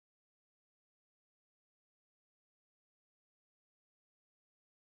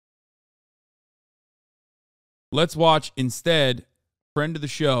Let's watch instead, friend of the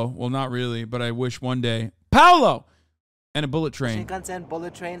show. Well, not really, but I wish one day. Paolo! And a bullet train. Shinkansen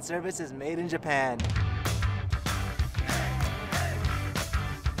bullet train service is made in Japan.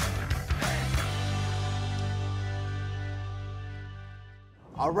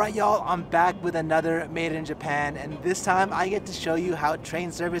 Alright y'all, I'm back with another Made in Japan, and this time I get to show you how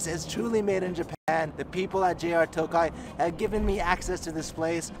train service is truly made in Japan. The people at JR Tokai have given me access to this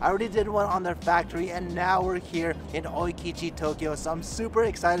place. I already did one on their factory, and now we're here in Oikichi, Tokyo, so I'm super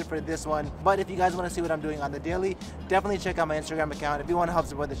excited for this one. But if you guys want to see what I'm doing on the daily, definitely check out my Instagram account. If you want to help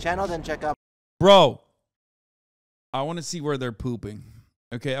support the channel, then check out... Bro, I want to see where they're pooping.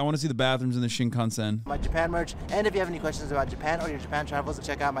 Okay, I want to see the bathrooms in the Shinkansen. My Japan merch, and if you have any questions about Japan or your Japan travels,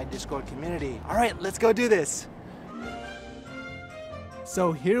 check out my Discord community. All right, let's go do this.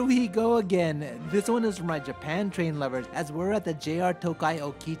 So here we go again. This one is for my Japan train lovers, as we're at the JR Tokai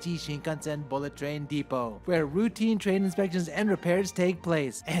Okichi Shinkansen Bullet Train Depot, where routine train inspections and repairs take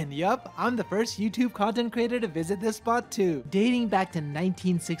place. And yup, I'm the first YouTube content creator to visit this spot too. Dating back to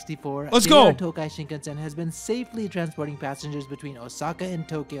 1964, Let's JR go! Tokai Shinkansen has been safely transporting passengers between Osaka and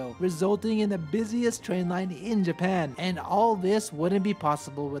Tokyo, resulting in the busiest train line in Japan. And all this wouldn't be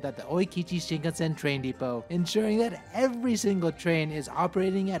possible without the Oikichi Shinkansen Train Depot, ensuring that every single train is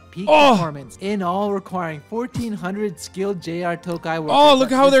operating at peak performance, in all requiring 1,400 skilled JR Tokai workers. Oh, look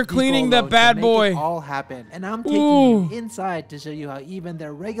how they're cleaning that bad boy. It all happen. And I'm taking you inside to show you how even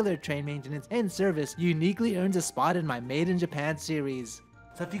their regular train maintenance and service uniquely earns a spot in my Made in Japan series.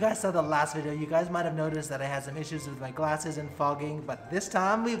 So if you guys saw the last video, you guys might have noticed that I had some issues with my glasses and fogging, but this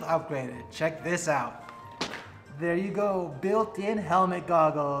time we've upgraded. Check this out. There you go, built-in helmet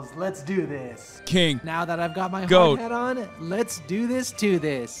goggles. Let's do this. King. Now that I've got my Goat. hard hat on, let's do this to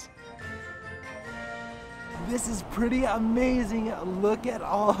this. This is pretty amazing. Look at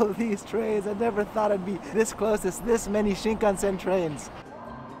all of these trains. I never thought I'd be this close to this many Shinkansen trains.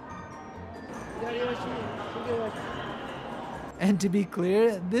 And to be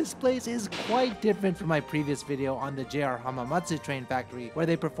clear, this place is quite different from my previous video on the JR Hamamatsu train factory, where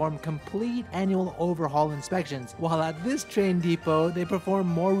they perform complete annual overhaul inspections, while at this train depot, they perform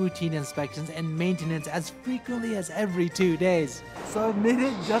more routine inspections and maintenance as frequently as every 2 days. So I've made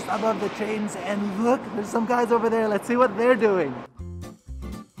it just above the trains, and look, there's some guys over there. Let's see what they're doing.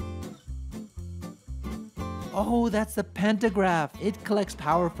 Oh, that's the pantograph. It collects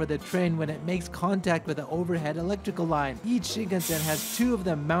power for the train when it makes contact with the overhead electrical line. Each Shinkansen has 2 of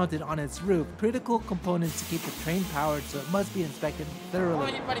them mounted on its roof, critical components to keep the train powered, so it must be inspected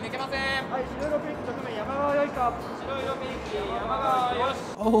thoroughly.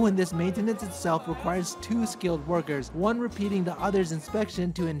 Oh, and this maintenance itself requires 2 skilled workers, one repeating the other's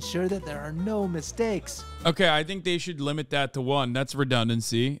inspection to ensure that there are no mistakes. Okay, I think they should limit that to 1. That's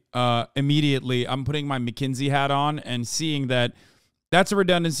redundancy. Immediately, I'm putting my McKinsey hat on and seeing that that's a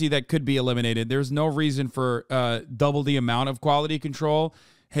redundancy that could be eliminated. There's no reason for double the amount of quality control.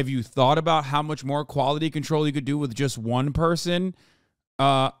 Have you thought about how much more quality control you could do with just 1 person?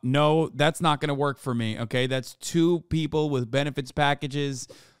 No, that's not going to work for me, okay? That's 2 people with benefits packages.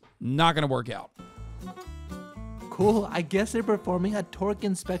 Not going to work out. Cool, I guess they're performing a torque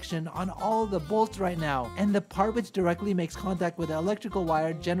inspection on all the bolts right now, and the part which directly makes contact with the electrical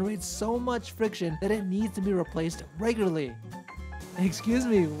wire generates so much friction that it needs to be replaced regularly. Excuse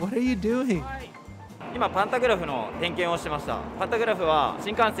me, what are you doing? 今パンタグラフの点検をしてました。パンタグラフは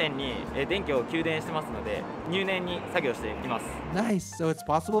新幹線に電気を給電してますので、入念に作業しています。Nice, so it's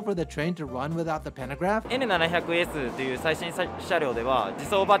possible for the train to run without the pantograph? N700S という最新車両では自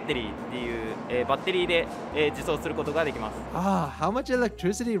走バッテリーっていうバッテリーで自走することができます。Ah, how much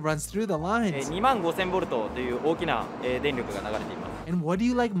electricity runs through the lines? 25000ボルトという大きな電力が流れています。And what do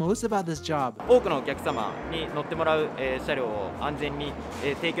you like most about this job? 多くのお客様に乗ってもらう車両を安全に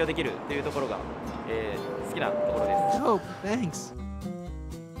提供できるというところが好きなところです。Dope, thanks.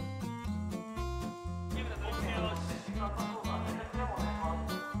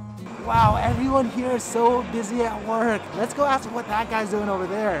 Wow, everyone here is so busy at work. Let's go ask what that guy's doing over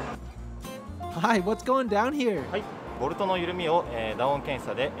there. Hi, what's going down here? はい、ボルトの緩みを打音検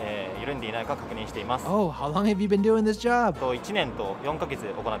査で緩んでいないか確認しています。Oh, how long have you been doing this job? 1年と4ヶ月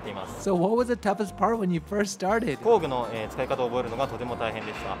行っています。So what was the toughest part when you first started? 工具の使い方を覚えるのがとても大変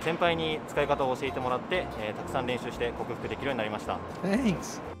でした。先輩に使い方を教えてもらってたくさん練習して克服できるようになりました。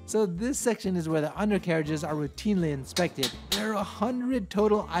Thanks. So this section is where the undercarriages are routinely inspected. There are 100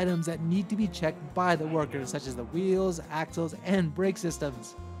 total items that need to be checked by the workers, such as the wheels, axles, and brake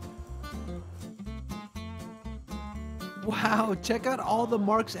systems. Wow, check out all the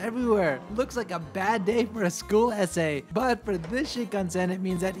marks everywhere. Looks like a bad day for a school essay. But for this Shinkansen, it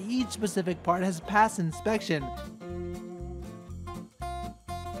means that each specific part has passed inspection.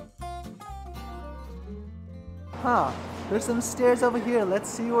 Huh, there's some stairs over here. Let's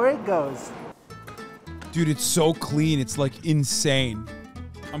see where it goes. Dude, it's so clean. It's like insane.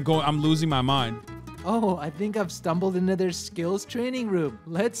 I'm losing my mind. Oh, I think I've stumbled into their skills training room.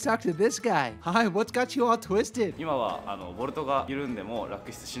 Let's talk to this guy. Hi, what's got you all twisted? 今はボルトが緩んでも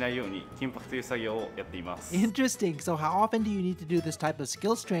落出しないように金箔という作業をやっています。 Interesting. So how often do you need to do this type of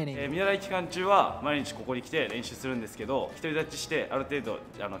skills training? 見習い期間中は毎日ここに来て練習するんですけど、独り立ちしてある程度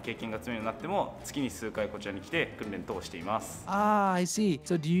経験が積めるようになっても月に数回こちらに来て訓練等をしています。 Ah, I see.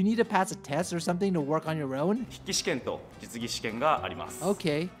 So do you need to pass a test or something to work on your own? 筆記試験と実技試験があります。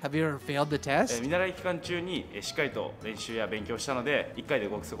 Okay. Have you ever failed the test? 見習い期間中にしっかりと練習や勉強したので1回で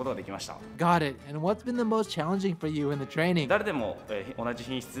合格することができました。 Got it. And what's been the most challenging for you in the training? 誰でも同じ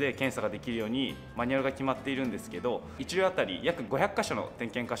品質で検査ができるようにマニュアルが決まっているんですけど、1両あたり約500箇所の点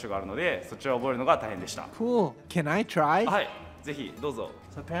検箇所があるので、そちらを覚えるのが大変でした。 Cool. Can I try? はい、ぜひどうぞ。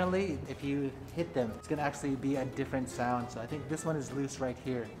 So apparently, if you hit them, it's gonna actually be a different sound. So I think this one is loose right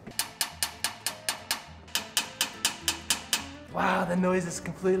here. Wow, the noise is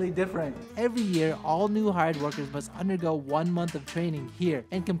completely different. Every year, all new hired workers must undergo 1 month of training here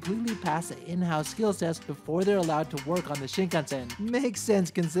and completely pass the in-house skills test before they're allowed to work on the Shinkansen. Makes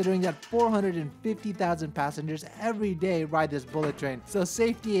sense considering that 450,000 passengers every day ride this bullet train, so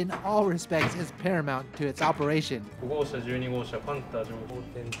safety in all respects is paramount to its operation. 5号車、12号車、パンタ、情報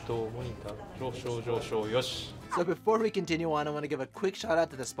点灯、モニター、上昇、よし。 So before we continue on, I want to give a quick shout out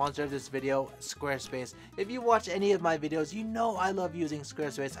to the sponsor of this video, Squarespace. If you watch any of my videos, you know I love using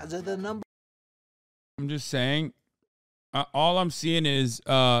Squarespace as the number. I'm just saying, all I'm seeing is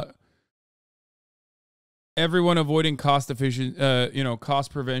everyone avoiding cost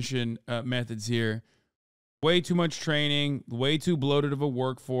prevention methods here. Way too much training, way too bloated of a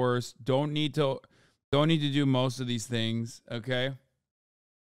workforce. Don't need to do most of these things, okay?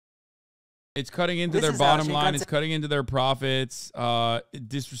 It's cutting into their bottom line. It's cutting into their profits.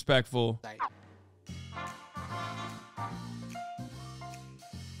 Disrespectful.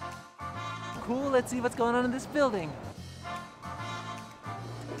 Cool, let's see what's going on in this building.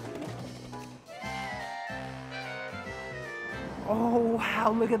 Oh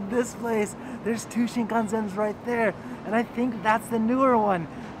wow, look at this place. There's 2 Shinkansens right there. And I think that's the newer one.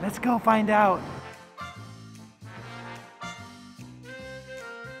 Let's go find out.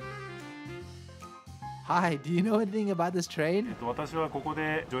 Hi, do you know anything about this train? 私はここ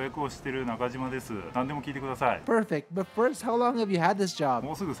で助役をしている中島です。何でも聞いてください。 Perfect, but first, how long have you had this job?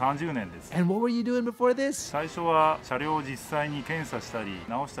 もうすぐ30年です。 And what were you doing before this? 最初は車両を実際に検査したり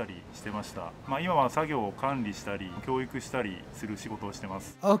直したりしてました。今は作業を管理したり教育したりする仕事をしてま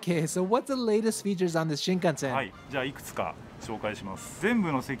す。 Okay, so what's the latest features on this Shinkansen? はい、じゃあいくつか紹介します。全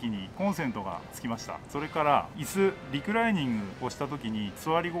部の席にコンセントがつきました。それから椅子リクライニングをした時に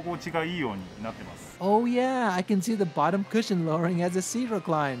座り心地がいいようになってます。 Oh yeah, I can see the bottom cushion lowering as the seat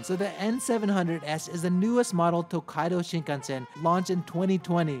reclines. So the N700S is the newest model Tokaido Shinkansen, launched in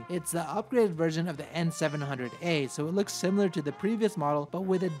 2020. It's the upgraded version of the N700A, so it looks similar to the previous model, but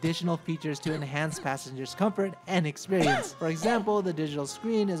with additional features to enhance passengers' comfort and experience. For example, the digital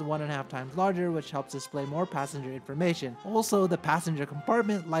screen is 1.5 times larger, which helps display more passenger information. Also, the passenger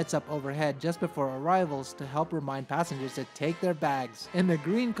compartment lights up overhead just before arrivals to help remind passengers to take their bags. In the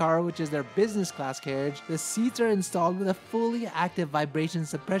green car, which is their business class carriage, the seats are installed with a fully active vibration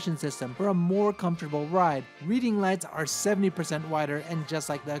suppression system for a more comfortable ride. Reading lights are 70% wider, and just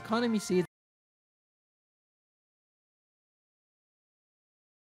like the economy seats,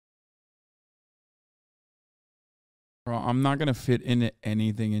 Bro, I'm not gonna fit into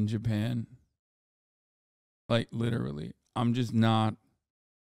anything in Japan. Like literally, I'm just not.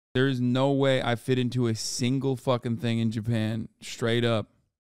 There's no way I fit into a single fucking thing in Japan. Straight up.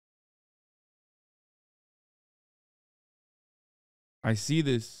 I see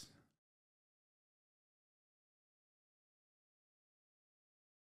this.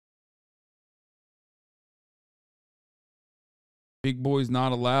 Big boys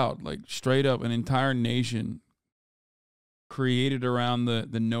not allowed. Like straight up, an entire nation created around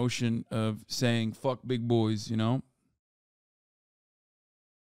the notion of saying fuck big boys, you know?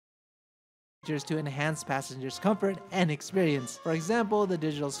 features to enhance passengers' comfort and experience. For example, the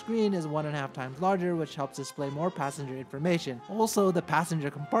digital screen is 1.5 times larger, which helps display more passenger information. Also, the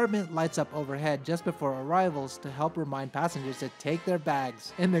passenger compartment lights up overhead just before arrivals to help remind passengers to take their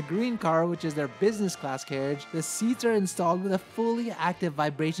bags. In the green car, which is their business class carriage, the seats are installed with a fully active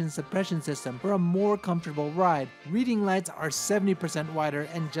vibration suppression system for a more comfortable ride. Reading lights are 70% wider,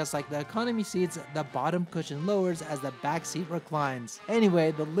 and just like the economy seats, the bottom cushion lowers as the back seat reclines.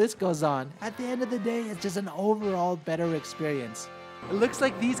 Anyway, the list goes on. At the end of the day, it's just an overall better experience. It looks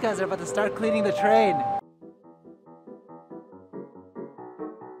like these guys are about to start cleaning the train.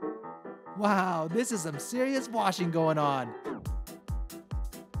 Wow, this is some serious washing going on.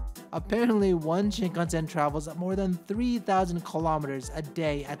 Apparently, one Shinkansen travels at more than 3,000 kilometers a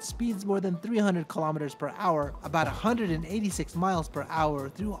day at speeds more than 300 kilometers per hour, about 186 miles per hour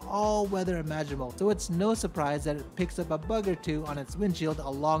through all weather imaginable, so it's no surprise that it picks up a bug or two on its windshield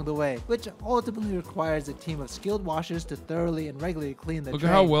along the way, which ultimately requires a team of skilled washers to thoroughly and regularly clean the train. Look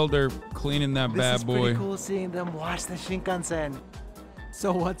at how well they're cleaning that bad This is boy. pretty cool seeing them wash the Shinkansen.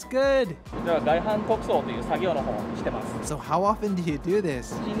 So what's good? では外反塗装という作業の方をしてます。 So how often do you do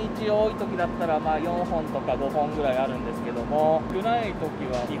this? 1日多い時だったらまあ4本とか5本ぐらいあるんですけども、少ない時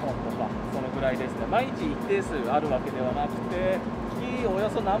は2本とかそのぐらいですね。毎日一定数あるわけではなくて、月およ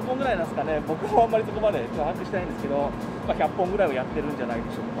そ何本ぐらいなんですかね。僕もあんまりそこまで把握したいんですけど、まあ100本ぐらいはやってるんじゃないで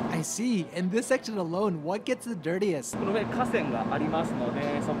しょうか。 I see. In this section alone, what gets the dirtiest? この上河川がありますの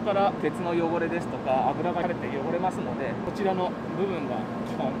で、そこから鉄の汚れですとか油が垂れて汚れますので、こちらの部分が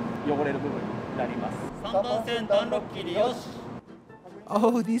基本汚れる部分になります。3番線段6切りよし。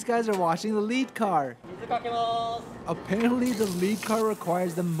 Oh, these guys are washing the lead car. 水かけます。 Apparently, the lead car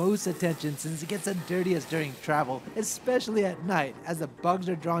requires the most attention since it gets the dirtiest during travel, especially at night, as the bugs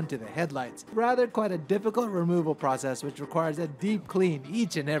are drawn to the headlights. Rather quite a difficult removal process which requires a deep clean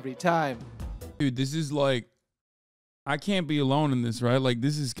each and every time. Dude, this is like, I can't be alone in this, right? Like,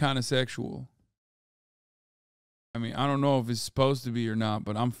 this is kind of sexual. I mean, I don't know if it's supposed to be or not,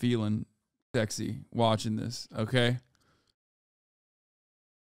 but I'm feeling sexy watching this, okay?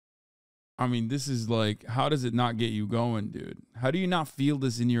 I mean, this is like, how does it not get you going, dude? How do you not feel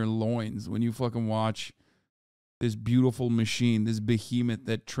this in your loins when you fucking watch this beautiful machine, this behemoth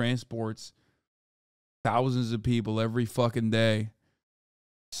that transports thousands of people every fucking day?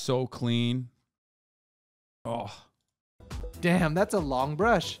 So clean. Oh. Damn, that's a long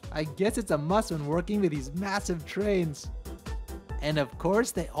brush. I guess it's a must when working with these massive trains. And of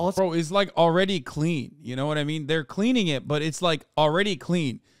course, they also... Bro, it's like already clean. You know what I mean? They're cleaning it, but it's like already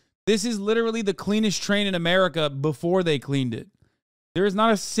clean. This is literally the cleanest train in America before they cleaned it. There is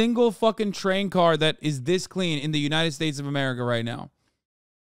not a single fucking train car that is this clean in the United States of America right now.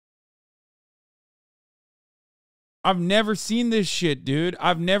 I've never seen this shit, dude.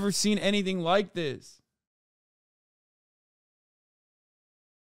 I've never seen anything like this.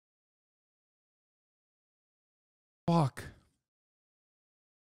 Fuck.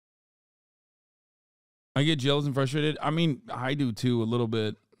 I get jealous and frustrated. I mean, I do too, a little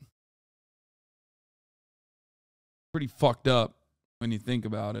bit. Pretty fucked up when you think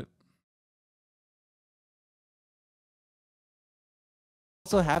about it.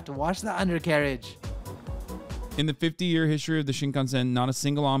 also have to wash the undercarriage. In the 50-year history of the Shinkansen, not a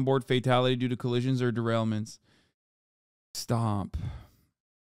single onboard fatality due to collisions or derailments. Stop.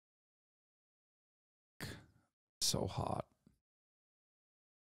 So hot.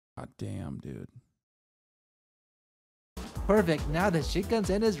 God damn, dude. Perfect, now the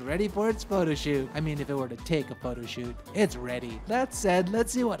Shinkansen is ready for its photo shoot. I mean, if it were to take a photo shoot, it's ready. That said,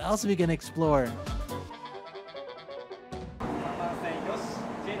 let's see what else we can explore.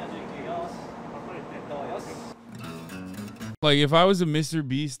 Like, if I was a Mr.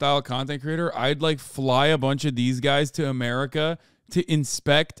 Beast style content creator, I'd like fly a bunch of these guys to America to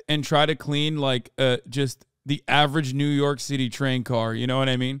inspect and try to clean like just the average New York City train car. You know what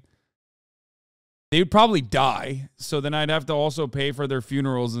I mean? They would probably die. So then I'd have to also pay for their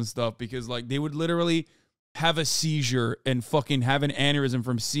funerals and stuff because like they would literally have a seizure and fucking have an aneurysm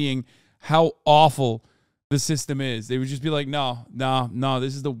from seeing how awful the system is. They would just be like, no,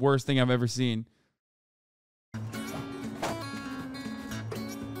 this is the worst thing I've ever seen.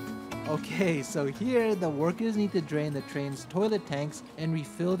 Okay, so here the workers need to drain the train's toilet tanks and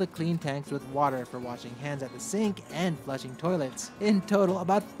refill the clean tanks with water for washing hands at the sink and flushing toilets. In total,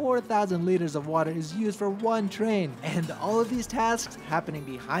 about 4,000 liters of water is used for one train, and all of these tasks happening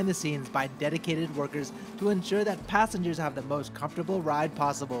behind the scenes by dedicated workers to ensure that passengers have the most comfortable ride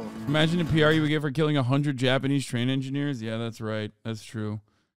possible. Imagine the PR you would get for killing 100 Japanese train engineers. Yeah, that's right. That's true.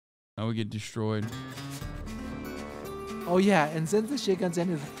 I would get destroyed. Oh yeah, and since the Shinkansen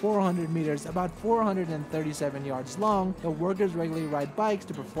is 400 meters, about 437 yards long, the workers regularly ride bikes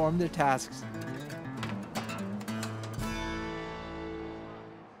to perform their tasks.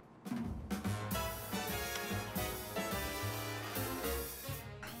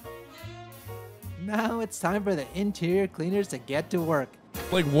 Now it's time for the interior cleaners to get to work.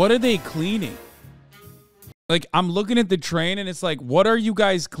 Like, what are they cleaning? Like, I'm looking at the train and it's like, what are you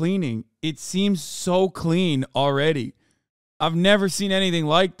guys cleaning? It seems so clean already. I've never seen anything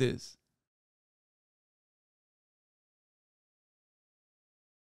like this.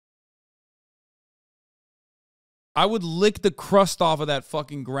 I would lick the crust off of that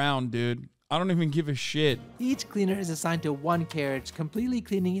fucking ground, dude. I don't even give a shit. Each cleaner is assigned to one carriage, completely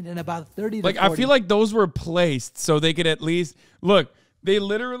cleaning it in about 30 to 40. Like, I feel like those were placed so they could at least... Look, they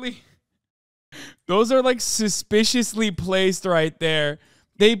literally... Those are, like, suspiciously placed right there.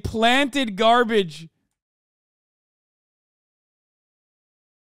 They planted garbage.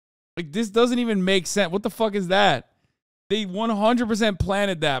 Like, this doesn't even make sense. What the fuck is that? They 100%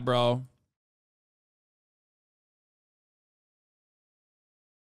 planted that, bro.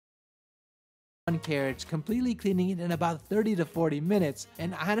 One carriage, completely cleaning it in about 30 to 40 minutes.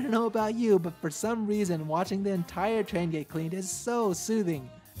 And I don't know about you, but for some reason, watching the entire train get cleaned is so soothing.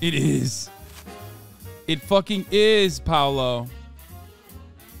 It is. It fucking is, Paolo.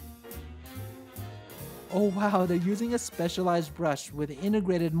 Oh wow, they're using a specialized brush with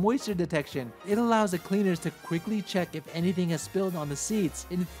integrated moisture detection. It allows the cleaners to quickly check if anything has spilled on the seats.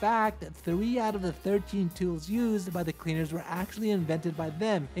 In fact, 3 out of the 13 tools used by the cleaners were actually invented by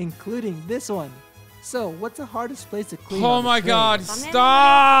them, including this one. So, what's the hardest place to clean? Oh my god,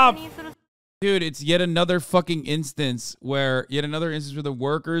 stop! Dude, it's yet another fucking instance where the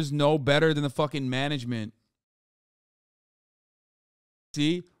workers know better than the fucking management.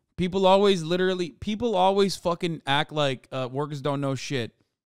 See? People always fucking act like workers don't know shit.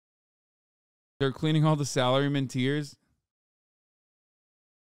 They're cleaning all the salaryman tiers.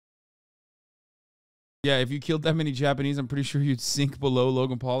 Yeah, if you killed that many Japanese, I'm pretty sure you'd sink below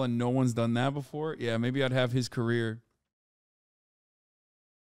Logan Paul, and no one's done that before. Yeah, maybe I'd have his career.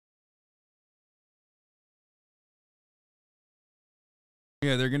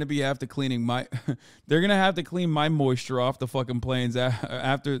 Yeah, they're gonna be after cleaning my. They're gonna have to clean my moisture off the fucking planes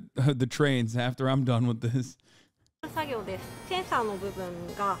after the trains after I'm done with this. 作業です。センサーの部分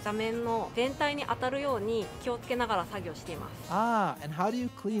が座面の全体に当たるように気をつけながら作業しています。Ah, and how do you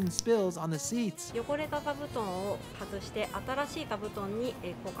clean spills on the seats? 汚れた座布団を外して新しい座布団に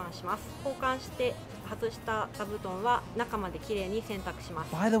交換します。交換して外した座布団は中まできれいに洗濯しま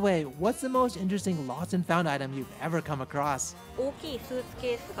す。By the way, what's the most interesting lost and found item you've ever come across? 大きいスーツ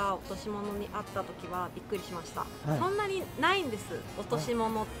ケースが落とし物にあった時はびっくりしました。そんなにないんです。落とし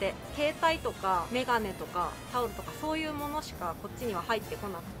物って携帯とかメガネとかタオルとかそういうものしかこっちには入ってこ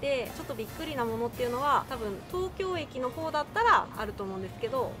なくて、ちょっとびっくりなものっていうのは多分東京駅の方だったらあると思うんですけ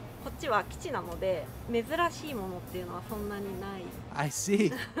ど、こっちは基地なので珍しいものっていうのはそんなにない。I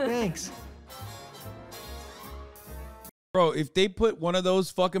see. Thanks. Bro, if they put one of those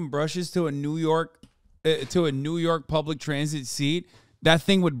fucking brushes to a New York public transit seat, that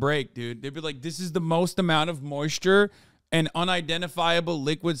thing would break, dude. They'd be like, this is the most amount of moisture and unidentifiable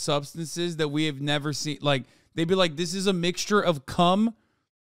liquid substances that we have never seen. Like, they'd be like, this is a mixture of cum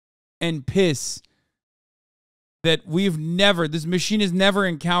and piss that this machine has never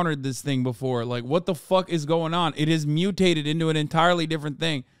encountered this thing before. Like, what the fuck is going on? It is mutated into an entirely different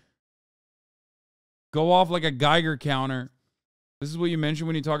thing. Go off like a Geiger counter. This is what you mentioned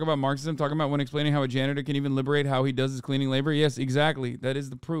when you talk about Marxism, talking about when explaining how a janitor can even liberate how he does his cleaning labor. Yes, exactly. That is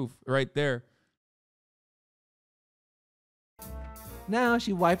the proof right there. Now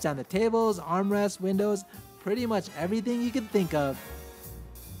she wipes down the tables, armrests, windows, pretty much everything you can think of.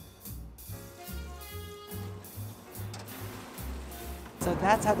 So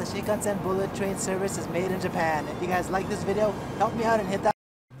that's how the Shinkansen bullet train service is made in Japan. If you guys like this video, help me out and hit that.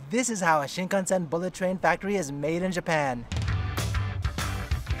 This is how a Shinkansen bullet train factory is made in Japan.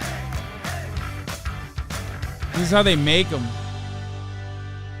 This is how they make them.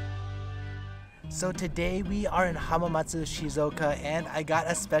 So today we are in Hamamatsu, Shizuoka, and I got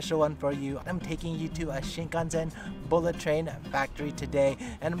a special one for you. I'm taking you to a Shinkansen bullet train factory today,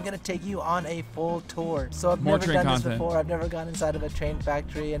 and I'm gonna take you on a full tour. So I've never done this before. I've never gone inside of a train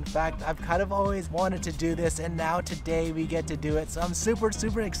factory. In fact, I've kind of always wanted to do this, and now today we get to do it. So I'm super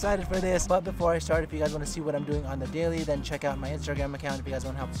excited for this. But before I start, if you guys want to see what I'm doing on the daily, then check out my Instagram account. If you guys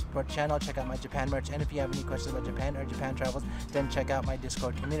want to help support the channel, check out my Japan merch. And if you have any questions about Japan or Japan travels, then check out my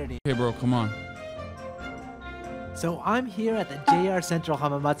Discord community. Okay, bro, come on. So I'm here at the JR Central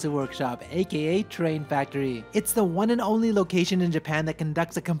Hamamatsu Workshop, aka Train Factory. It's the one and only location in Japan that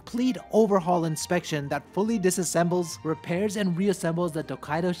conducts a complete overhaul inspection that fully disassembles, repairs, and reassembles the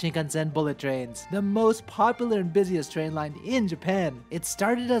Tokaido Shinkansen bullet trains, the most popular and busiest train line in Japan. It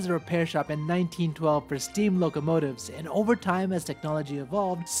started as a repair shop in 1912 for steam locomotives, and over time as technology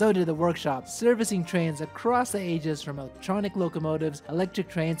evolved, so did the workshop, servicing trains across the ages from electronic locomotives, electric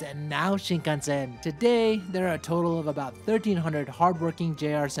trains, and now Shinkansen. Today, there are a total of about 1,300 hardworking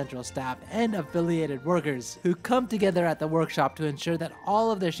JR Central staff and affiliated workers who come together at the workshop to ensure that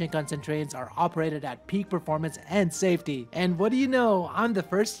all of their Shinkansen trains are operated at peak performance and safety. And what do you know, I'm the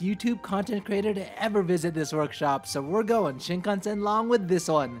first YouTube content creator to ever visit this workshop, so we're going Shinkansen along with this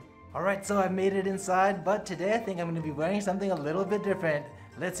one. Alright, so I made it inside, but today I think I'm going to be wearing something a little bit different.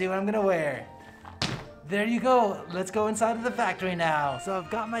 Let's see what I'm going to wear. There you go. Let's go inside of the factory now. So I've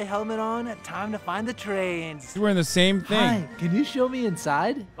got my helmet on. Time to find the trains. You're wearing the same thing. Hi, can you show me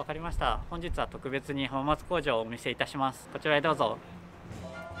inside? わかりました。本日は特別に浜松工場をお見せいたします。こちらへどうぞ。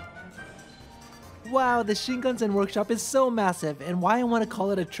Wow, the Shinkansen workshop is so massive, and why I want to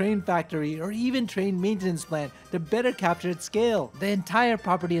call it a train factory or even train maintenance plant to better capture its scale. The entire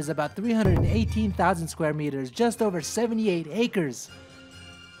property is about 318,000 square meters, just over 78 acres.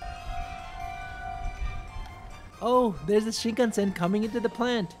 Oh, there's a Shinkansen coming into the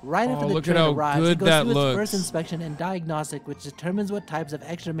plant. Right after the train arrives, it goes through its first inspection and diagnostic, which determines what types of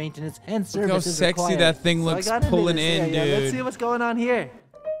extra maintenance and services required. Look how sexy that thing looks pulling in, dude. Let's see what's going on here.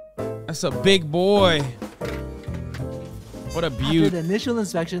 That's a big boy. What a beaut. After the initial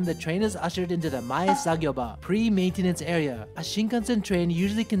inspection, the train is ushered into the Mae Sagyoba, pre-maintenance area. A Shinkansen train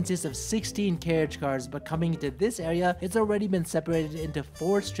usually consists of 16 carriage cars, but coming into this area, it's already been separated into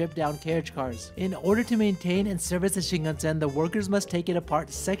 4 stripped-down carriage cars. In order to maintain and service the Shinkansen, the workers must take it apart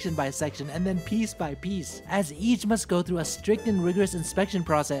section by section and then piece by piece, as each must go through a strict and rigorous inspection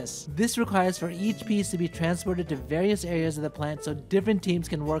process. This requires for each piece to be transported to various areas of the plant so different teams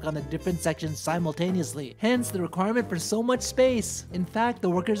can work on the different sections simultaneously. Hence, the requirement for so much space. In fact, the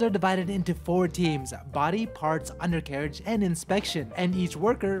workers are divided into 4 teams: body, parts, undercarriage, and inspection, and each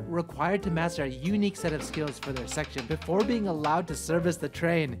worker required to master a unique set of skills for their section before being allowed to service the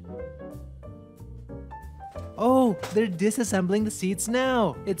train. Oh, they're disassembling the seats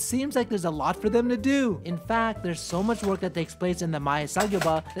now. It seems like there's a lot for them to do. In fact, there's so much work that takes place in the Mae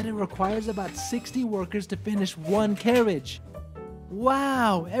Sagyoba that it requires about 60 workers to finish 1 carriage.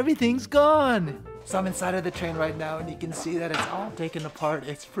 Wow, everything's gone. So I'm inside of the train right now, and you can see that it's all taken apart.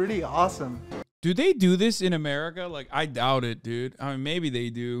 It's pretty awesome. Do they do this in America? Like, I doubt it, dude. I mean, maybe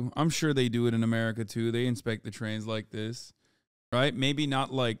they do. I'm sure they do it in America, too. They inspect the trains like this, right? Maybe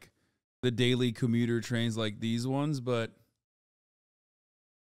not like the daily commuter trains like these ones, but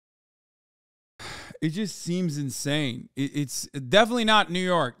it just seems insane. It's definitely not New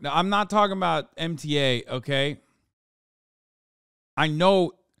York. Now, I'm not talking about MTA, okay? I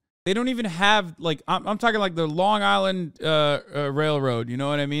know they don't even have, like, I'm talking like the Long Island Railroad, you know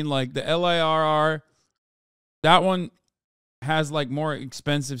what I mean? Like the LIRR, that one has like more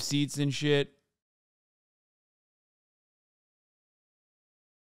expensive seats and shit.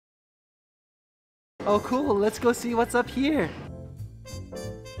 Oh, cool. Let's go see what's up here.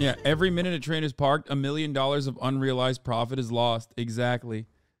 Yeah, every minute a train is parked, $1 million of unrealized profit is lost. Exactly.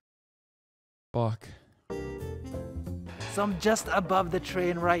 Fuck. So I'm just above the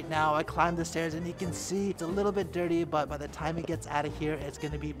train right now. I climbed the stairs and you can see it's a little bit dirty, but by the time it gets out of here, it's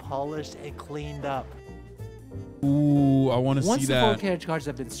going to be polished and cleaned up. Ooh, I want to see that. Once the 4 carriage cars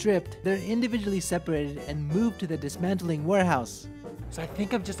have been stripped, they're individually separated and moved to the dismantling warehouse. So I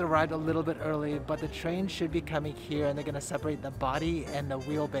think I've just arrived a little bit early, but the train should be coming here and they're going to separate the body and the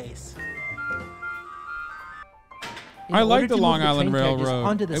wheelbase. I like the Long Island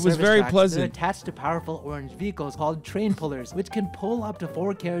Railroad. It was very pleasant. They're attached to powerful orange vehicles called train pullers, which can pull up to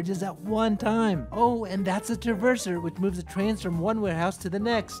 4 carriages at one time. Oh, and that's a traverser, which moves the trains from one warehouse to the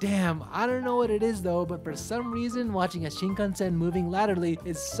next. Damn, I don't know what it is though, but for some reason, watching a Shinkansen moving laterally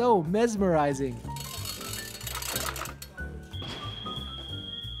is so mesmerizing.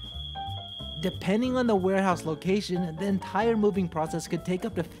 Depending on the warehouse location, the entire moving process could take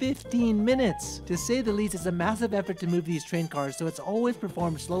up to 15 minutes. To say the least, it's a massive effort to move these train cars, so it's always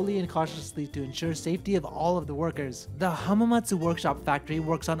performed slowly and cautiously to ensure safety of all of the workers. The Hamamatsu Workshop Factory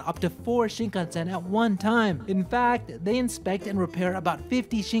works on up to 4 Shinkansen at one time. In fact, they inspect and repair about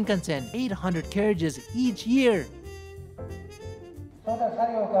 50 Shinkansen, 800 carriages each year. At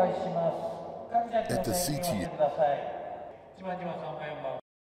the CT.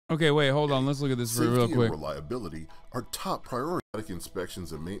 Okay, wait, hold on. Let's look at this real Safety quick. and reliability are top priority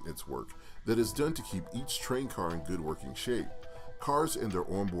inspections and maintenance work that is done to keep each train car in good working shape. Cars and their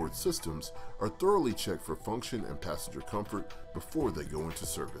onboard systems are thoroughly checked for function and passenger comfort before they go into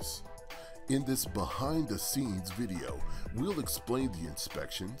service. In this behind-the-scenes video, we'll explain the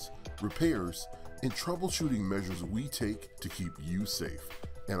inspections, repairs, and troubleshooting measures we take to keep you safe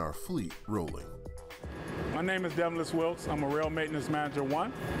and our fleet rolling. My name is Devin Wilkes. I'm a Rail Maintenance Manager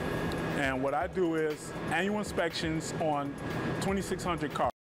 1, and what I do is annual inspections on 2,600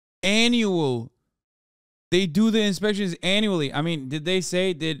 cars. Annual. They do the inspections annually. I mean, did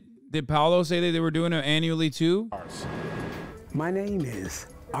Paolo say that they were doing it annually too? My name is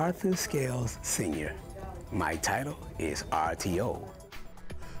Arthur Scales Sr. My title is RTO.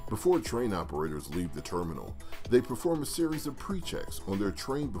 Before train operators leave the terminal, they perform a series of pre-checks on their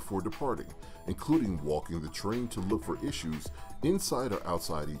train before departing, including walking the train to look for issues inside or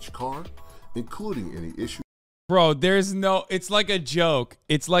outside each car, including any issues. Bro, it's like a joke.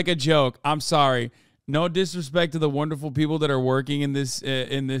 It's like a joke. I'm sorry. No disrespect to the wonderful people that are working in this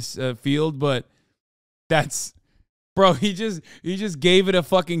field, but that's, bro, he just gave it a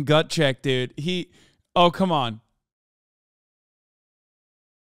fucking gut check, dude. Oh, come on.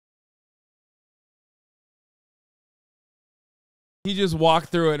 He just walked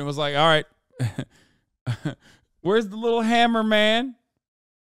through it and was like, all right, where's the little hammer, man?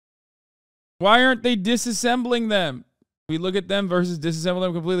 Why aren't they disassembling them? We look at them versus disassemble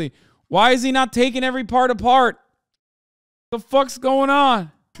them completely. Why is he not taking every part apart? The fuck's going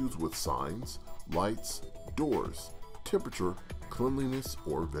on? Issues with signs, lights, doors, temperature, cleanliness,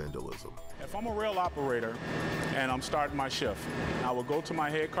 or vandalism. If I'm a rail operator and I'm starting my shift, I will go to my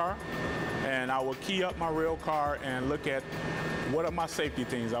head car and I will key up my rail car and look at what are my safety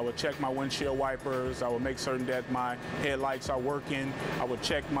things. I would check my windshield wipers. I would make certain that my headlights are working. I would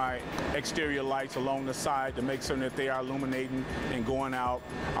check my exterior lights along the side to make certain that they are illuminating and going out.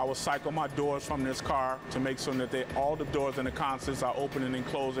 I will cycle my doors from this car to make certain that all the doors in the consoles are opening and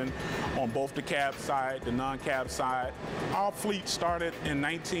closing on both the cab side, the non-cab side. Our fleet started in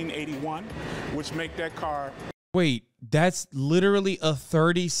 1981, which make that car. Wait, that's literally a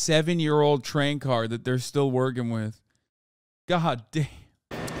 37-year-old train car that they're still working with. God damn.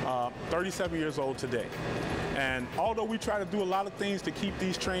 37 years old today. And although we try to do a lot of things to keep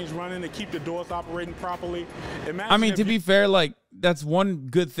these trains running, to keep the doors operating properly, I mean, to be fair, like, that's one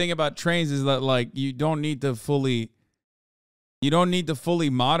good thing about trains is that, like, you don't need to fully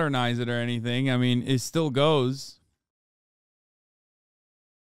modernize it or anything. I mean, it still goes.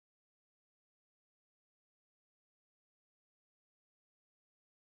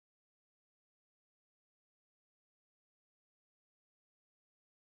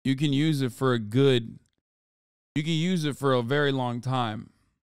 You can use it for a very long time.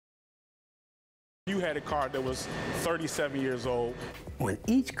 You had a car that was 37 years old. On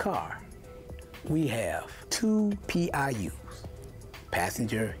each car, we have 2 PIUs,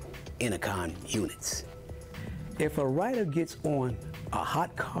 passenger intercom units. If a rider gets on a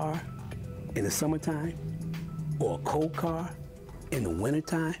hot car in the summertime or a cold car in the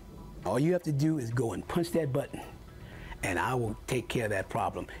wintertime, all you have to do is go and punch that button, and I will take care of that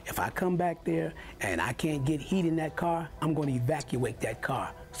problem. If I come back there and I can't get heat in that car, I'm going to evacuate that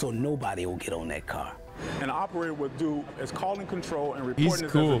car so nobody will get on that car. An operator would do is calling control and reporting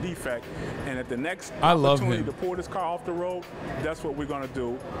this as a defect. And at the next opportunity to pull this car off the road, that's what we're going to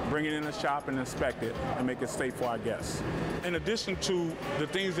do. Bring it in the shop and inspect it and make it safe for our guests. In addition to the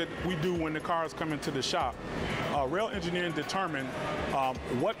things that we do when the cars come into the shop, rail engineering determine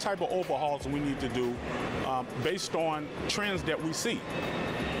what type of overhauls we need to do based on trends that we see,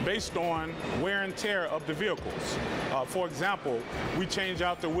 based on wear and tear of the vehicles. For example, we change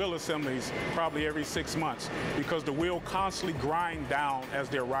out the wheel assemblies probably every 6 months because the wheel constantly grind down as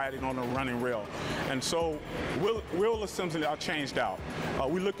they're riding on a running rail. And so wheel assemblies are changed out.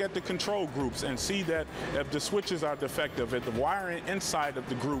 We look at the control groups and see that if the switches are defective, if the wiring inside of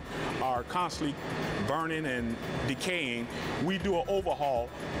the group are constantly burning and decaying, we do an overhaul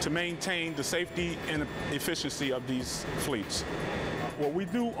to maintain the safety and efficiency of these fleets. What we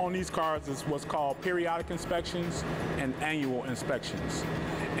do on these cars is what's called periodic inspections and annual inspections.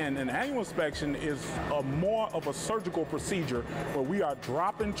 And an annual inspection is more of a surgical procedure where we are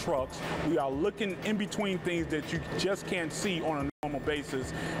dropping trucks, we are looking in between things that you just can't see on a normal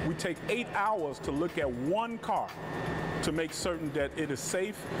basis. We take 8 hours to look at one car to make certain that it is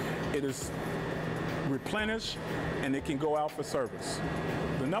safe, it is replenished, and it can go out for service.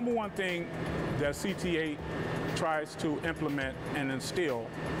 The number one thing that CTA tries to implement and instill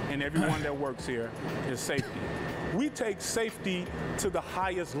in everyone that works here is safety. We take safety to the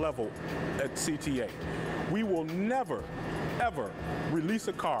highest level at CTA. We will never, ever release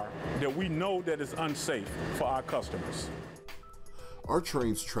a car that we know that is unsafe for our customers. Our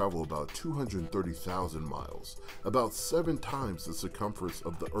trains travel about 230,000 miles, about 7 times the circumference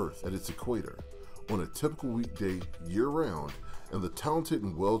of the Earth at its equator, on a typical weekday year-round, and the talented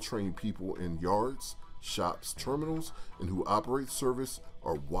and well-trained people in yards, shops, terminals, and who operate service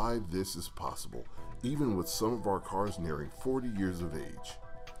are why this is possible, even with some of our cars nearing 40 years of age.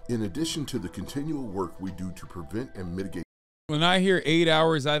 In addition to the continual work we do to prevent and mitigate. When I hear 8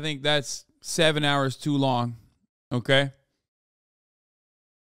 hours, I think that's 7 hours too long, okay?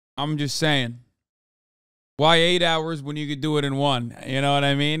 I'm just saying. Why 8 hours when you could do it in 1? You know what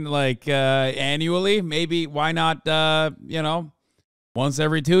I mean? Like annually, maybe why not, you know, once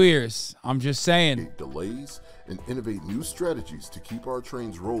every 2 years? I'm just saying. Delays and innovate new strategies to keep our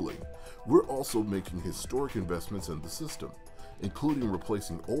trains rolling. We're also making historic investments in the system, including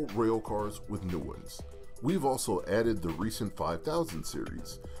replacing old rail cars with new ones. We've also added the recent 5000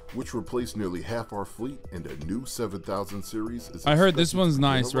 series, which replaced nearly half our fleet, and a new 7000 series is I heard this one's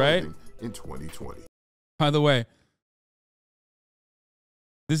nice, right? In 2020. By the way,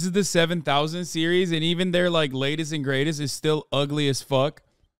 this is the 7000 series, and even their like latest and greatest is still ugly as fuck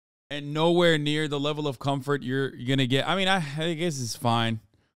and nowhere near the level of comfort you're gonna get. I mean, I guess it's fine.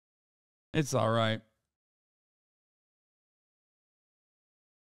 It's all right.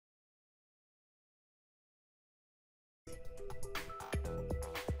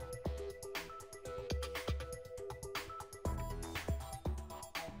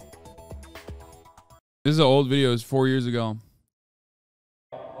 This is an old video. It's 4 years ago.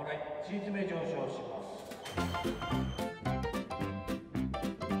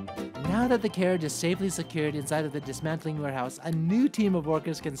 Now that the carriage is safely secured inside of the dismantling warehouse, a new team of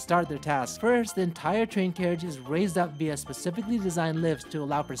workers can start their tasks. First, the entire train carriage is raised up via specifically designed lifts to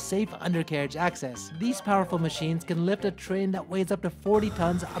allow for safe undercarriage access. These powerful machines can lift a train that weighs up to 40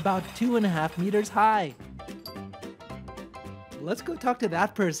 tons about 2.5 meters high. Let's go talk to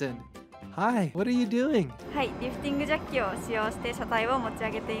that person. Hi, what are you doing? はい、リフティングジャッキを使用して車体を持ち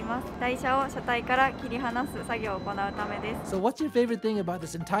上げています。台車を車体から切り離す作業を行うためです。 So what's your favorite thing about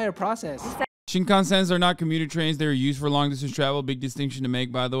this entire process? Shinkansens are not commuter trains. They're used for long distance travel. Big distinction to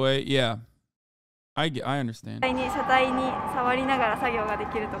make, by the way. Yeah, I understand. 車体に触りながら作業がで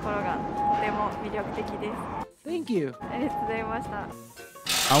きるところがとても魅力的です。 Thank you. ありがとうございました。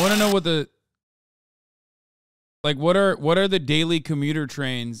 I want to know what the like what are the daily commuter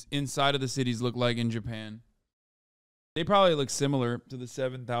trains inside of the cities look like in Japan? They probably look similar to the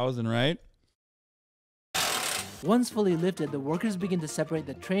 7000, right? Once fully lifted, the workers begin to separate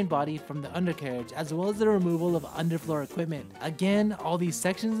the train body from the undercarriage, as well as the removal of underfloor equipment. Again, all these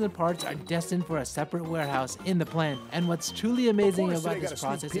sections and parts are destined for a separate warehouse in the plant. And what's truly amazing about this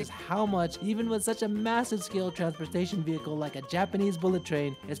process is how much, even with such a massive scale transportation vehicle like a Japanese bullet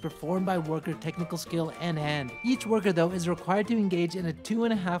train, is performed by worker technical skill and hand. Each worker, though, is required to engage in a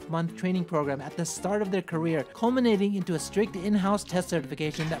 2.5-month training program at the start of their career, culminating into a strict in-house test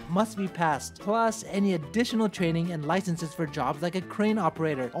certification that must be passed, plus any additional training and licenses for jobs like a crane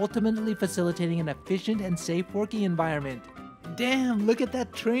operator, ultimately facilitating an efficient and safe working environment. Damn, look at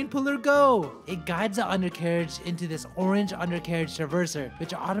that train puller go! It guides the undercarriage into this orange undercarriage traverser,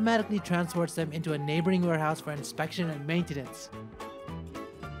 which automatically transports them into a neighboring warehouse for inspection and maintenance.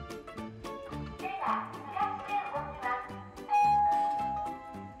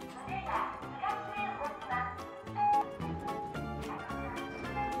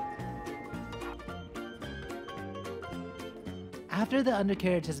 After the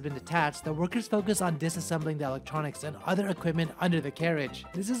undercarriage has been detached, the workers focus on disassembling the electronics and other equipment under the carriage.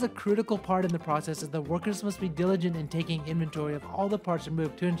 This is a critical part in the process as the workers must be diligent in taking inventory of all the parts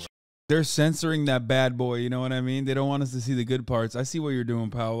removed to ensure they're censoring that bad boy, you know what I mean? They don't want us to see the good parts. I see what you're doing,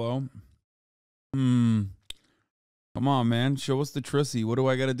 Paolo. Come on, man. Show us the trussy. What do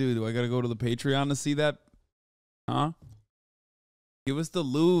I got to do? Do I got to go to the Patreon to see that? Huh? Give us the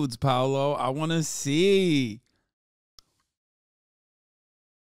lewds, Paolo. I want to see.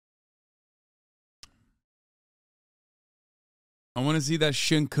 I want to see that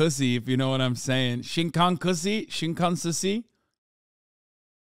shinkusi, if you know what I'm saying. Shinkankusi? Shinkansusi?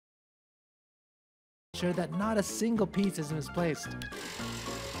 Sure that not a single piece is misplaced.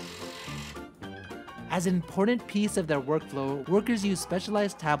 As an important piece of their workflow, workers use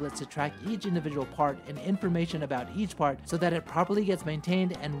specialized tablets to track each individual part and information about each part so that it properly gets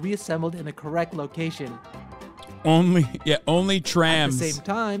maintained and reassembled in the correct location. Only trams. At the same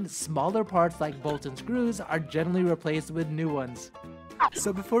time, smaller parts like bolts and screws are generally replaced with new ones.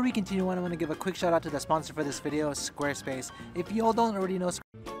 So before we continue on, I want to give a quick shout out to the sponsor for this video, Squarespace. If you all don't already know,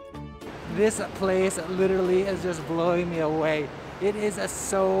 this place literally is just blowing me away. It is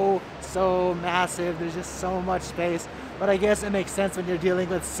so massive. There's just so much space. But I guess it makes sense when you're dealing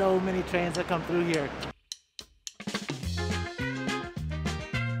with so many trains that come through here.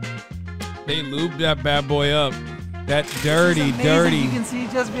 They lubed that bad boy up. That dirty. You can see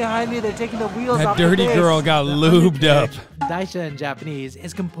just behind me, they're taking the wheels off. That dirty girl got lubed up. Daisha in Japanese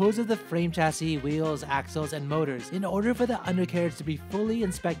is composed of the frame chassis, wheels, axles, and motors. In order for the undercarriage to be fully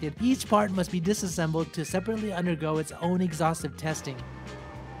inspected, each part must be disassembled to separately undergo its own exhaustive testing.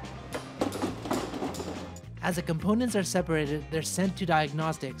 As the components are separated, they're sent to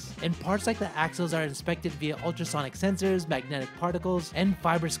diagnostics, and parts like the axles are inspected via ultrasonic sensors, magnetic particles, and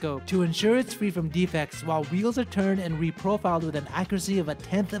fiberscope to ensure it's free from defects, while wheels are turned and reprofiled with an accuracy of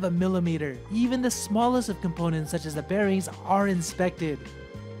 1/10 of a millimeter. Even the smallest of components, such as the bearings, are inspected.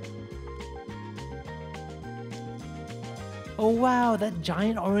 Oh wow, that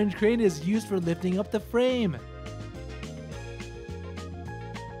giant orange crane is used for lifting up the frame.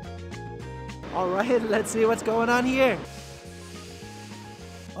 Alright, let's see what's going on here.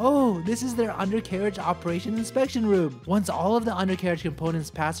 Oh, this is their undercarriage operation inspection room. Once all of the undercarriage components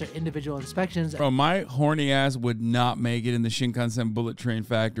pass their individual inspections... Bro, my horny ass would not make it in the Shinkansen bullet train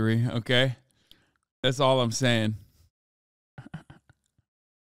factory, okay? That's all I'm saying.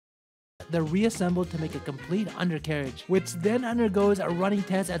 They're reassembled to make a complete undercarriage, which then undergoes a running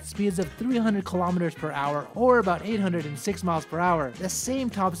test at speeds of 300 kilometers per hour or about 806 miles per hour, the same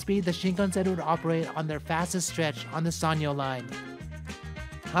top speed the Shinkansen would operate on their fastest stretch on the Sanyo line.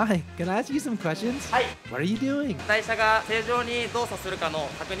 Hi, can I ask you some questions? What are you doing? 台車が正常に動作するかの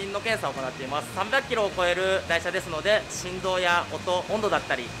確認の検査を行っています。300キロを超える台車ですので、振動や音、温度だっ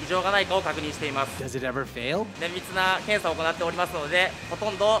たり異常がないかを確認しています。Does it ever fail? 綿密な検査を行っておりますので、ほ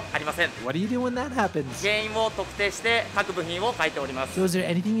とんどありません。What do you do when that happens? 原因を特定して各部品を書いております。So is there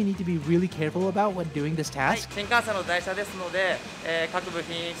anything you need to be really careful about when doing this はい、 task? 新幹線の台車ですので、各部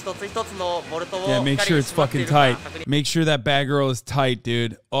品一つ一つのボルトを Yeah, make しっか sure り it's 締まってい fucking るか tight. 確認 Make sure that bad girl is tight,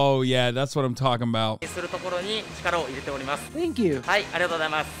 dude. Oh, yeah, that's what I'm talking about. するところに力を入れております。 Thank you. はい、ありがとうござい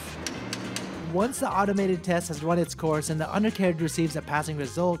ます。 Once the automated test has run its course and the undercarriage receives a passing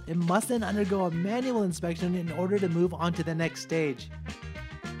result, it must then undergo a manual inspection in order to move on to the next stage.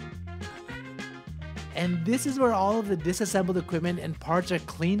 And this is where all of the disassembled equipment and parts are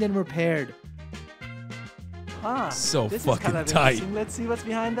cleaned and repaired. So this fucking is kind of tight. interesting. Let's see what's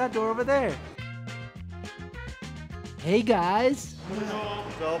behind that door over there. Hey guys,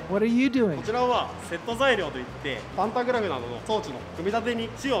 what are you doing? こちらはセット材料といってパンタグラフなどの装置の組み立てに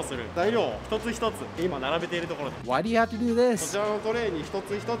使用する材料を一つ一つ今並べているところです。 Why do you have to do こ this? ちらのトレイに一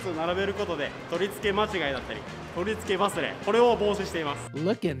つ一つ並べることで取り付け間違いだったり取り付け忘れこれを防止しています。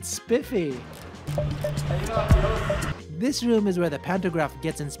 Looking spiffy. This room is where the pantograph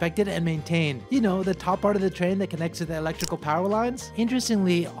gets inspected and maintained. You know, the top part of the train that connects to the electrical power lines?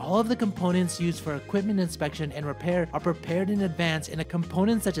 Interestingly, all of the components used for equipment inspection and repair are prepared in advance, and the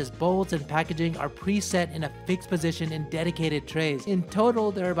components such as bolts and packaging are preset in a fixed position in dedicated trays. In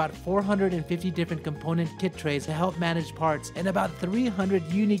total, there are about 450 different component kit trays to help manage parts, and about 300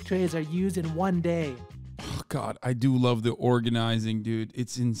 unique trays are used in one day. Oh, God, I do love the organizing, dude.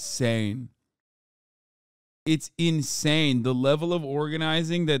 It's insane. It's insane. The level of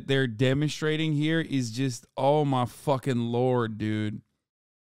organizing that they're demonstrating here is just, oh my fucking Lord, dude.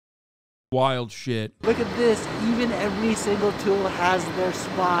 Wild shit. Look at this, even every single tool has their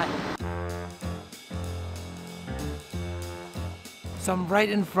spot. So I'm right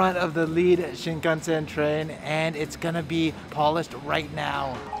in front of the lead Shinkansen train, and it's gonna be polished right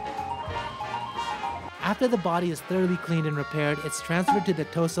now. After the body is thoroughly cleaned and repaired, it's transferred to the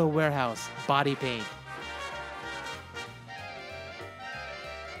Toso warehouse, body paint.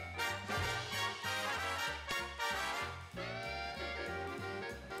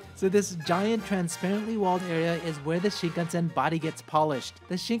 So this giant transparently walled area is where the Shinkansen body gets polished.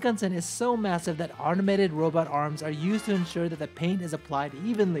 The Shinkansen is so massive that automated robot arms are used to ensure that the paint is applied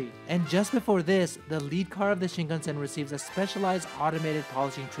evenly. And just before this, the lead car of the Shinkansen receives a specialized automated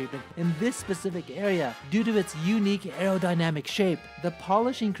polishing treatment in this specific area. Due to its unique aerodynamic shape, the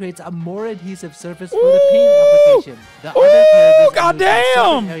polishing creates a more adhesive surface for the paint application. The other carriages are moved to a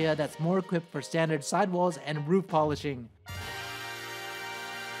separate area that's more equipped for standard sidewalls and roof polishing.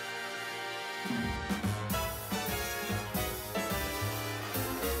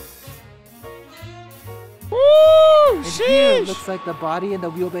 Woo! And here it looks like the body and the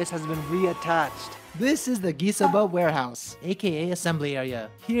wheelbase has been reattached. This is the Gisaba warehouse, aka assembly area.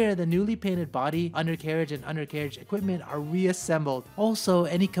 Here, the newly painted body, undercarriage, and undercarriage equipment are reassembled. Also,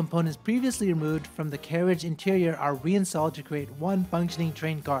 any components previously removed from the carriage interior are reinstalled to create one functioning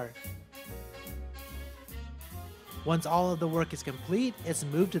train car. Once all of the work is complete, it's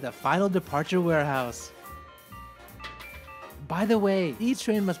moved to the final departure warehouse. By the way, each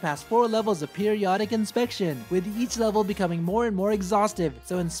train must pass 4 levels of periodic inspection, with each level becoming more and more exhaustive,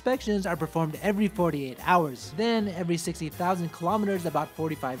 so inspections are performed every 48 hours. Then every 60,000 kilometers about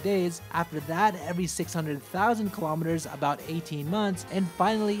 45 days, after that every 600,000 kilometers about 18 months, and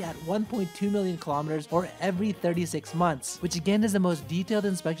finally at 1.2 million kilometers or every 36 months, which again is the most detailed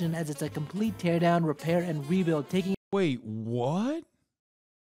inspection as it's a complete teardown, repair, and rebuild taking— Wait, what?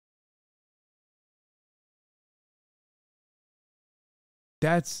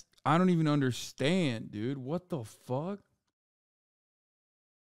 I don't even understand, dude. What the fuck?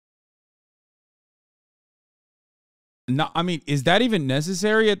 No, I mean, is that even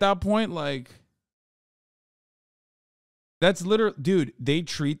necessary at that point? Like, that's literally, dude, they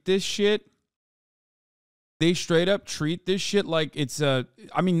treat this shit. They straight up treat this shit like it's a,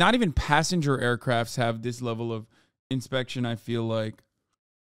 I mean, not even passenger aircrafts have this level of inspection, I feel like.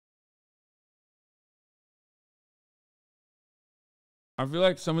 I feel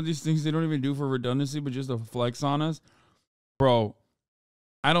like some of these things they don't even do for redundancy, but just to flex on us. Bro,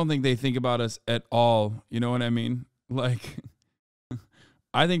 I don't think they think about us at all. You know what I mean? Like,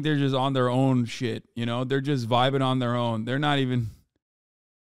 I think they're just on their own shit. You know, they're just vibing on their own. They're not even,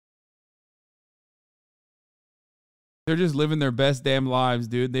 they're just living their best damn lives,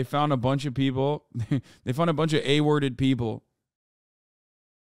 dude. They found a bunch of people. They found a bunch of A-worded people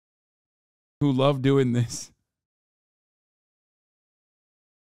who love doing this.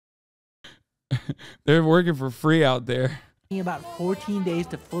 They're working for free out there. About 14 days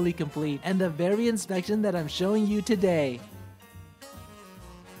to fully complete, and the very inspection that I'm showing you today.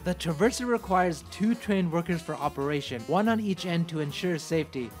 The traverser requires 2 trained workers for operation, 1 on each end to ensure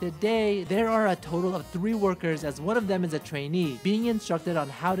safety. Today, there are a total of 3 workers as one of them is a trainee, being instructed on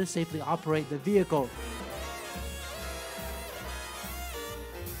how to safely operate the vehicle.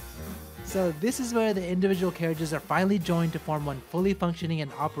 So this is where the individual carriages are finally joined to form one fully functioning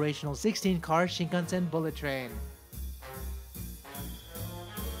and operational 16-car Shinkansen bullet train.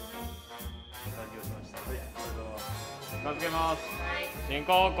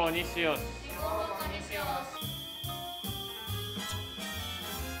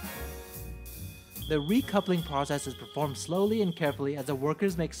 The recoupling process is performed slowly and carefully as the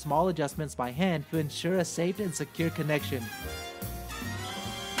workers make small adjustments by hand to ensure a safe and secure connection.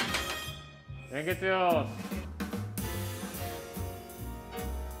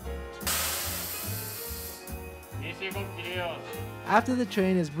 After the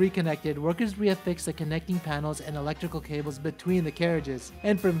train is reconnected, workers reaffix the connecting panels and electrical cables between the carriages.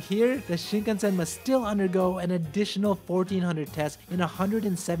 And from here, the Shinkansen must still undergo an additional 1,400 tests in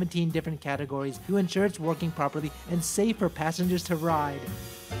 117 different categories to ensure it's working properly and safe for passengers to ride.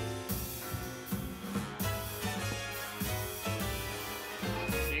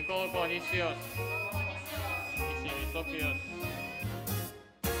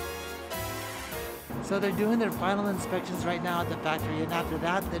 So they're doing their final inspections right now at the factory, and after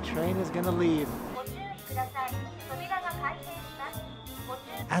that, the train is gonna leave.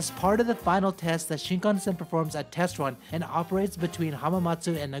 As part of the final test, the Shinkansen performs a test run and operates between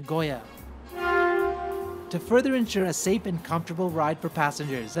Hamamatsu and Nagoya to further ensure a safe and comfortable ride for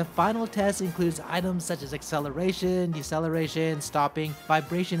passengers. The final test includes items such as acceleration, deceleration, stopping,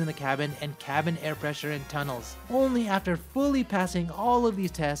 vibration in the cabin, and cabin air pressure in tunnels. Only after fully passing all of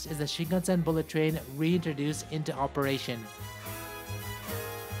these tests is the Shinkansen bullet train reintroduced into operation.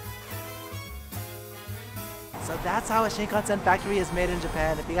 So that's how a Shinkansen factory is made in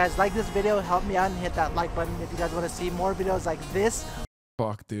Japan. If you guys like this video, help me out and hit that like button. If you guys want to see more videos like this.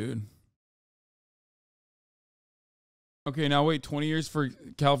 Fuck, dude. Okay, now wait, 20 years for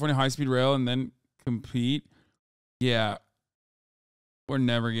California high-speed rail and then compete? Yeah. We're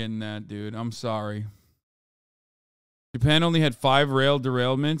never getting that, dude. I'm sorry. Japan only had 5 rail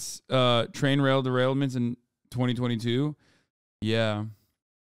derailments, train rail derailments in 2022. Yeah.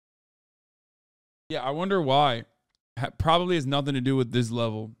 Yeah, I wonder why. Probably has nothing to do with this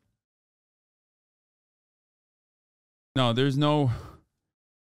level. No, there's no...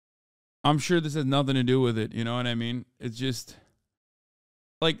 I'm sure this has nothing to do with it. You know what I mean? It's just...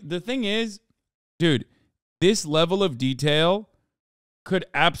 Like, the thing is, dude, this level of detail could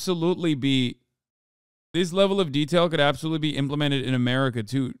absolutely be... This level of detail could absolutely be implemented in America,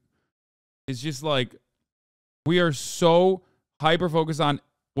 too. It's just like... We are so hyper-focused on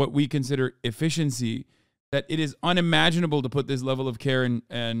what we consider efficiency, that it is unimaginable to put this level of care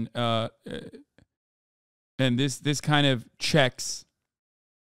and this kind of checks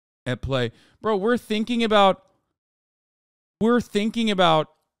at play. Bro, we're thinking about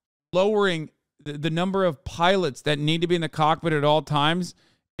lowering the number of pilots that need to be in the cockpit at all times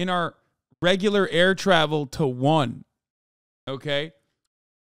in our regular air travel to 1. Okay?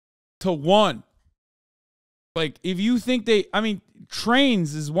 To 1. Like, if you think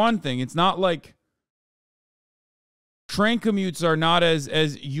trains is one thing. It's not like train commutes are not as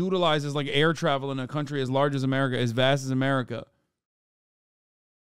utilized as like air travel in a country as large as America, as vast as America.